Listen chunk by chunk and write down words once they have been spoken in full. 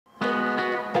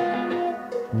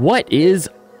What is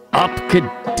up,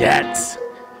 cadets?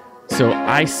 So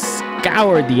I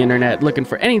scoured the internet looking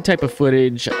for any type of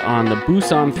footage on the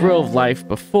Busan Thrill of Life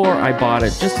before I bought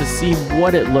it, just to see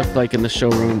what it looked like in the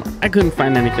showroom. I couldn't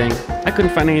find anything. I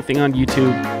couldn't find anything on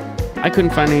YouTube. I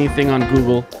couldn't find anything on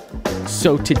Google.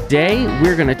 So today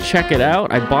we're gonna check it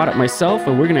out. I bought it myself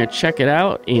and we're gonna check it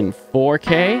out in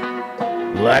 4K.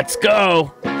 Let's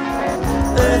go.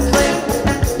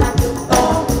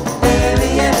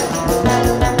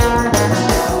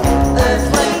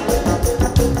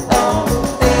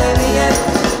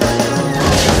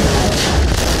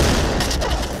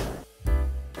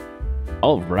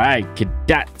 All right,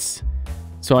 cadets.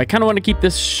 So I kind of want to keep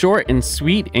this short and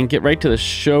sweet and get right to the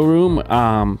showroom.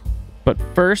 But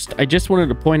first, I just wanted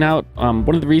to point out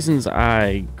one of the reasons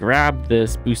I grabbed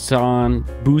this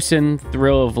Busan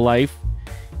Thrill of Life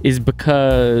is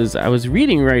because I was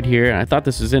reading right here and I thought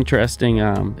this was interesting.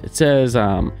 It says,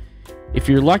 if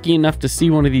you're lucky enough to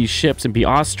see one of these ships and be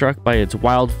awestruck by its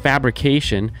wild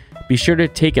fabrication, be sure to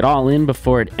take it all in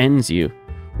before it ends you.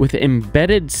 With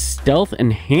embedded stealth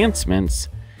enhancements,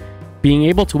 being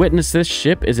able to witness this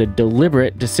ship is a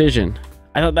deliberate decision.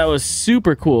 I thought that was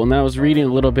super cool, and then I was reading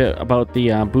a little bit about the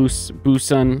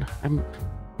Busan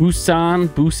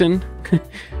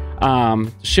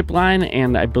ship line,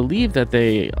 and I believe that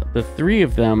the three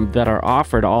of them that are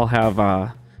offered all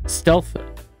have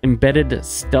embedded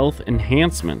stealth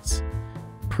enhancements.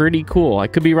 Pretty cool. I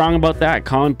could be wrong about that.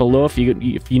 Comment below if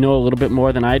you know a little bit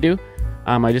more than I do.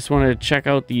 I just wanted to check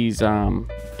out these,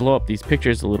 blow up these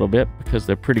pictures a little bit because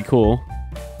they're pretty cool.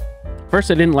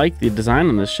 First, I didn't like the design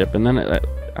on this ship, and then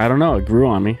I don't know, it grew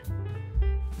on me.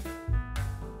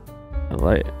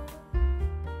 I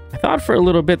thought for a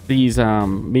little bit these,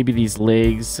 maybe these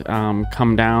legs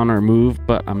come down or move,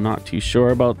 but I'm not too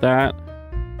sure about that.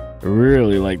 I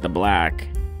really like the black.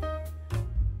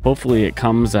 Hopefully it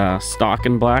comes stock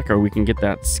in black, or we can get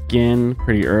that skin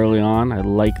pretty early on. I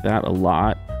like that a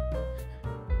lot.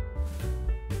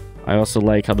 I also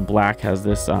like how the black has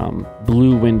this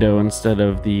blue window instead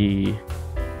of the,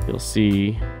 you'll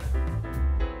see,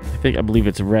 I believe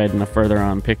it's red in a further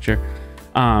on picture.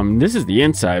 This is the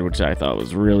inside, which I thought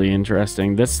was really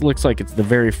interesting. This looks like it's the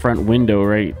very front window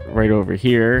right over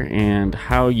here, and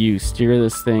how you steer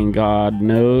this thing, God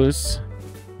knows.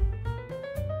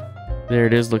 There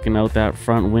it is, looking out that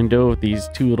front window with these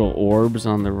two little orbs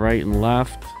on the right and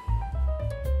left.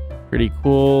 Pretty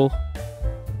cool.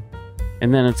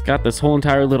 And then it's got this whole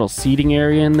entire little seating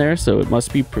area in there, so it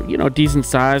must be, you know, decent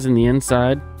size in the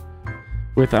inside.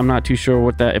 With, I'm not too sure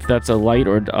what that, if that's a light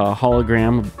or a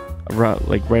hologram,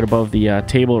 like right above the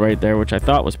table right there, which I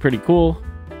thought was pretty cool.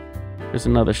 There's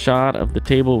another shot of the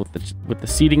table with the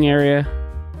seating area.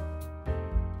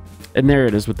 And there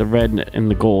it is with the red and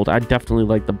the gold. I definitely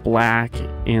like the black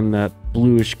and the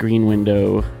bluish green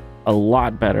window a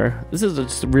lot better. This is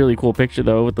just a really cool picture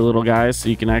though with the little guys, so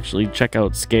you can actually check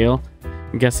out scale.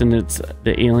 I'm guessing it's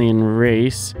the alien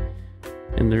race.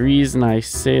 And the reason I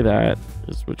say that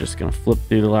is we're just gonna flip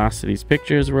through the last of these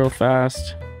pictures real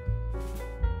fast.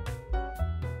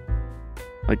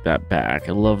 Like that back.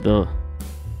 I love the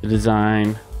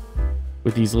design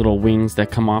with these little wings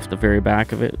that come off the very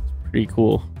back of it. It's pretty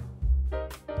cool.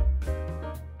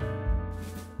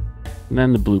 And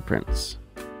then the blueprints.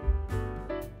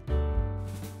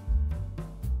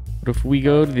 But if we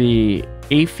go to the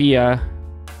AFIA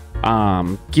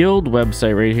guild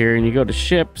website right here, and you go to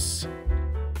ships,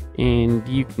 and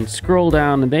you can scroll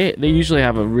down, and they usually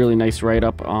have a really nice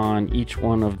write-up on each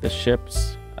one of the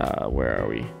ships. Where are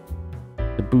we?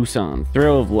 The Busan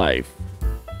Thrill of Life.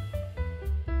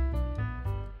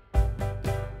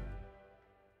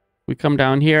 We come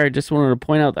down here. I just wanted to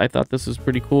point out, I thought this was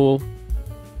pretty cool.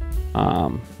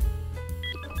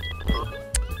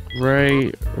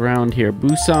 Right around here,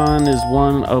 Busan is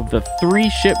one of the 3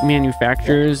 ship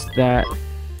manufacturers that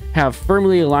have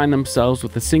firmly aligned themselves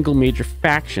with a single major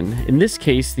faction, in this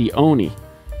case the Oni.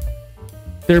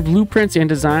 Their blueprints and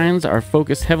designs are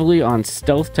focused heavily on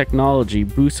stealth technology.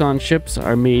 Busan ships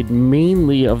are made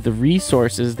mainly of the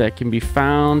resources that can be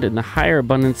found in the higher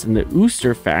abundance in the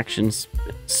Ooster faction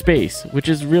space, which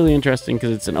is really interesting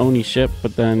because it's an Oni ship,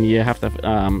 but then you have to,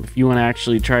 if you want to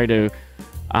actually try to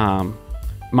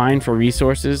mine for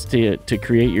resources to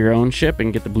create your own ship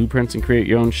and get the blueprints and create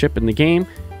your own ship in the game,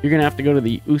 you're gonna have to go to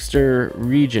the Ooster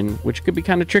region, which could be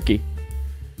kind of tricky.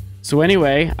 So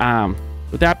anyway,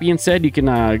 with that being said, you can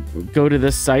go to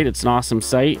this site. It's an awesome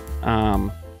site.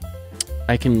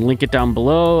 I can link it down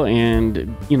below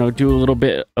and, you know, do a little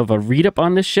bit of a read up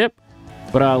on this ship.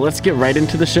 But let's get right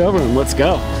into the showroom. Let's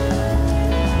go.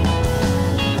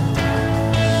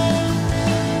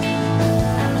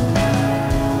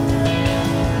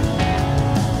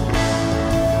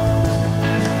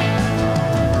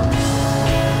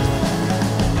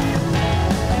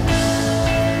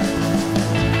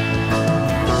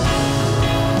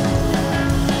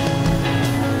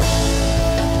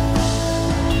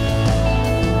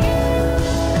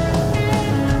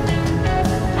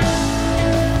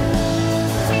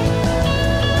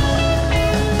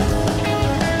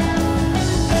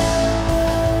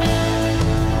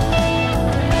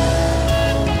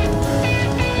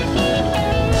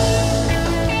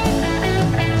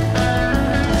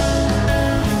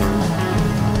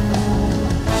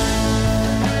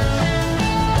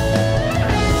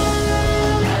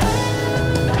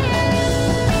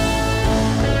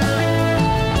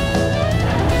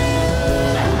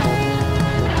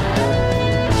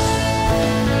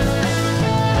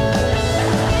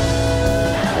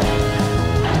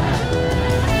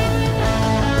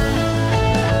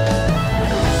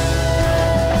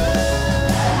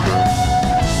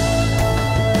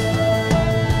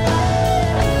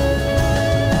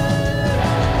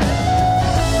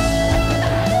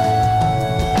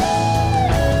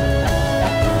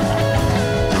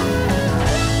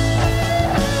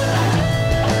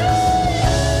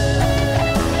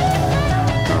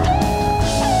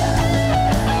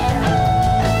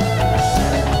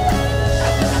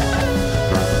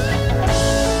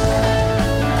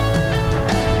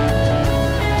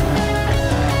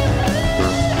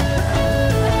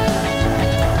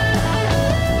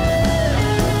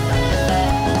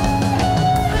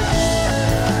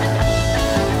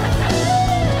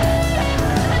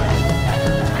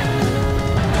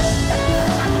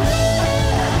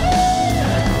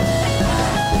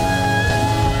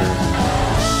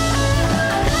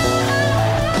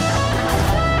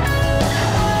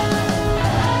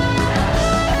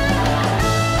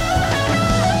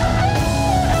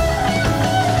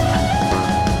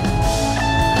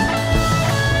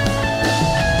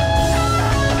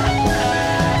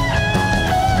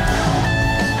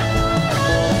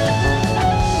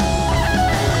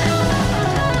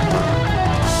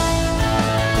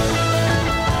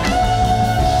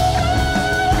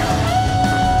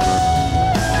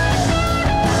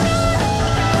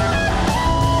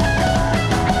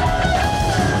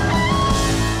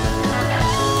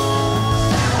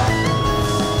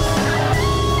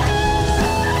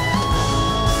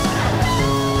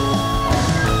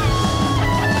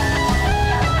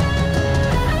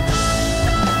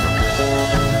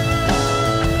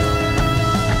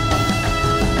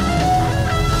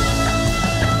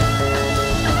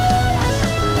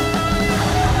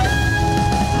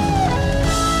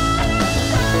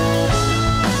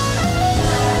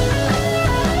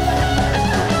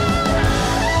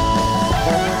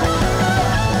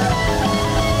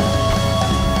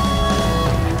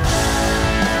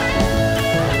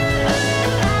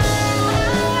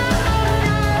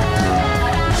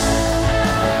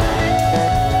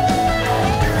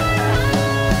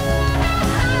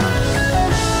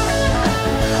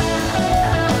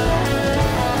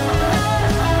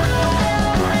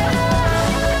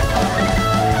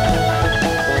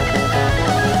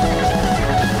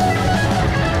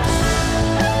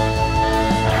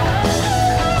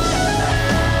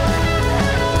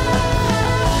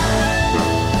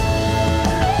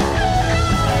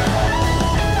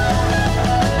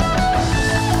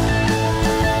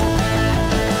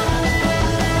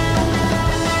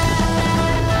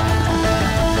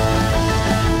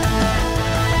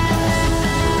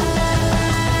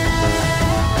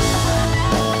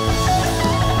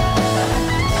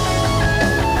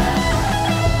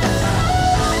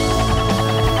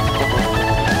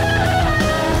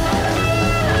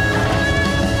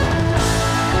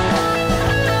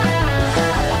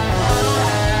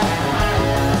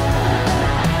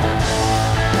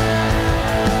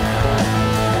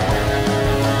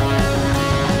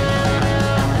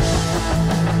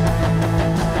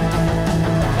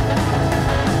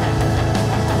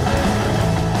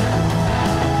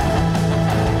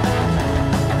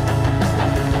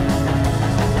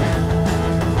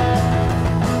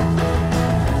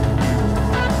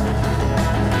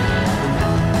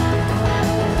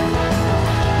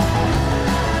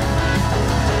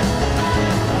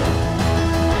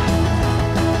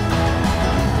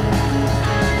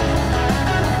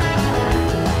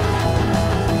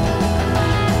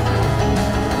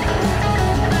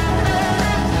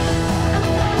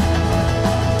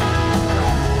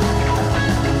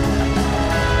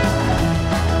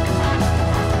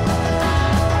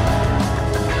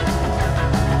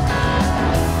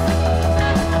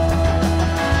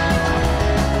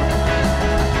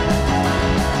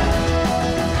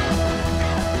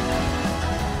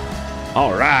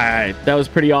 All right, that was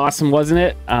pretty awesome, wasn't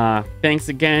it? Thanks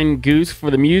again, Goose, for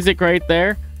the music right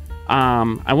there.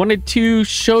 I wanted to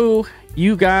show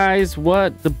you guys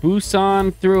what the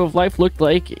Busan Thrill of Life looked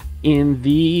like in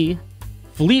the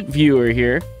Fleet Viewer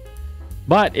here,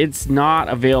 but it's not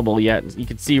available yet. You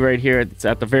can see right here, it's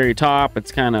at the very top.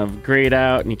 It's kind of grayed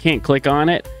out and you can't click on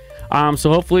it.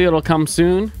 So hopefully it'll come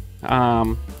soon.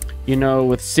 You know,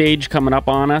 with Sage coming up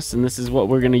on us, and this is what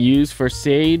we're going to use for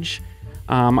Sage.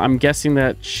 I'm guessing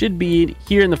that should be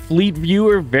here in the Fleet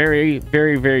Viewer very,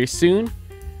 very, very soon.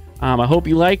 I hope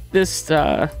you liked this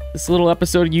this little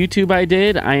episode of YouTube I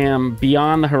did. I am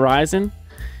Beyond the Horizon.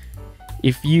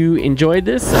 If you enjoyed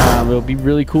this, it would be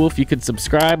really cool if you could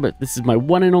subscribe. But this is my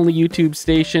one and only YouTube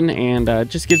station, and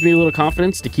just gives me a little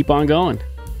confidence to keep on going.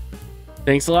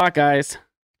 Thanks a lot, guys.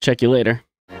 Check you later.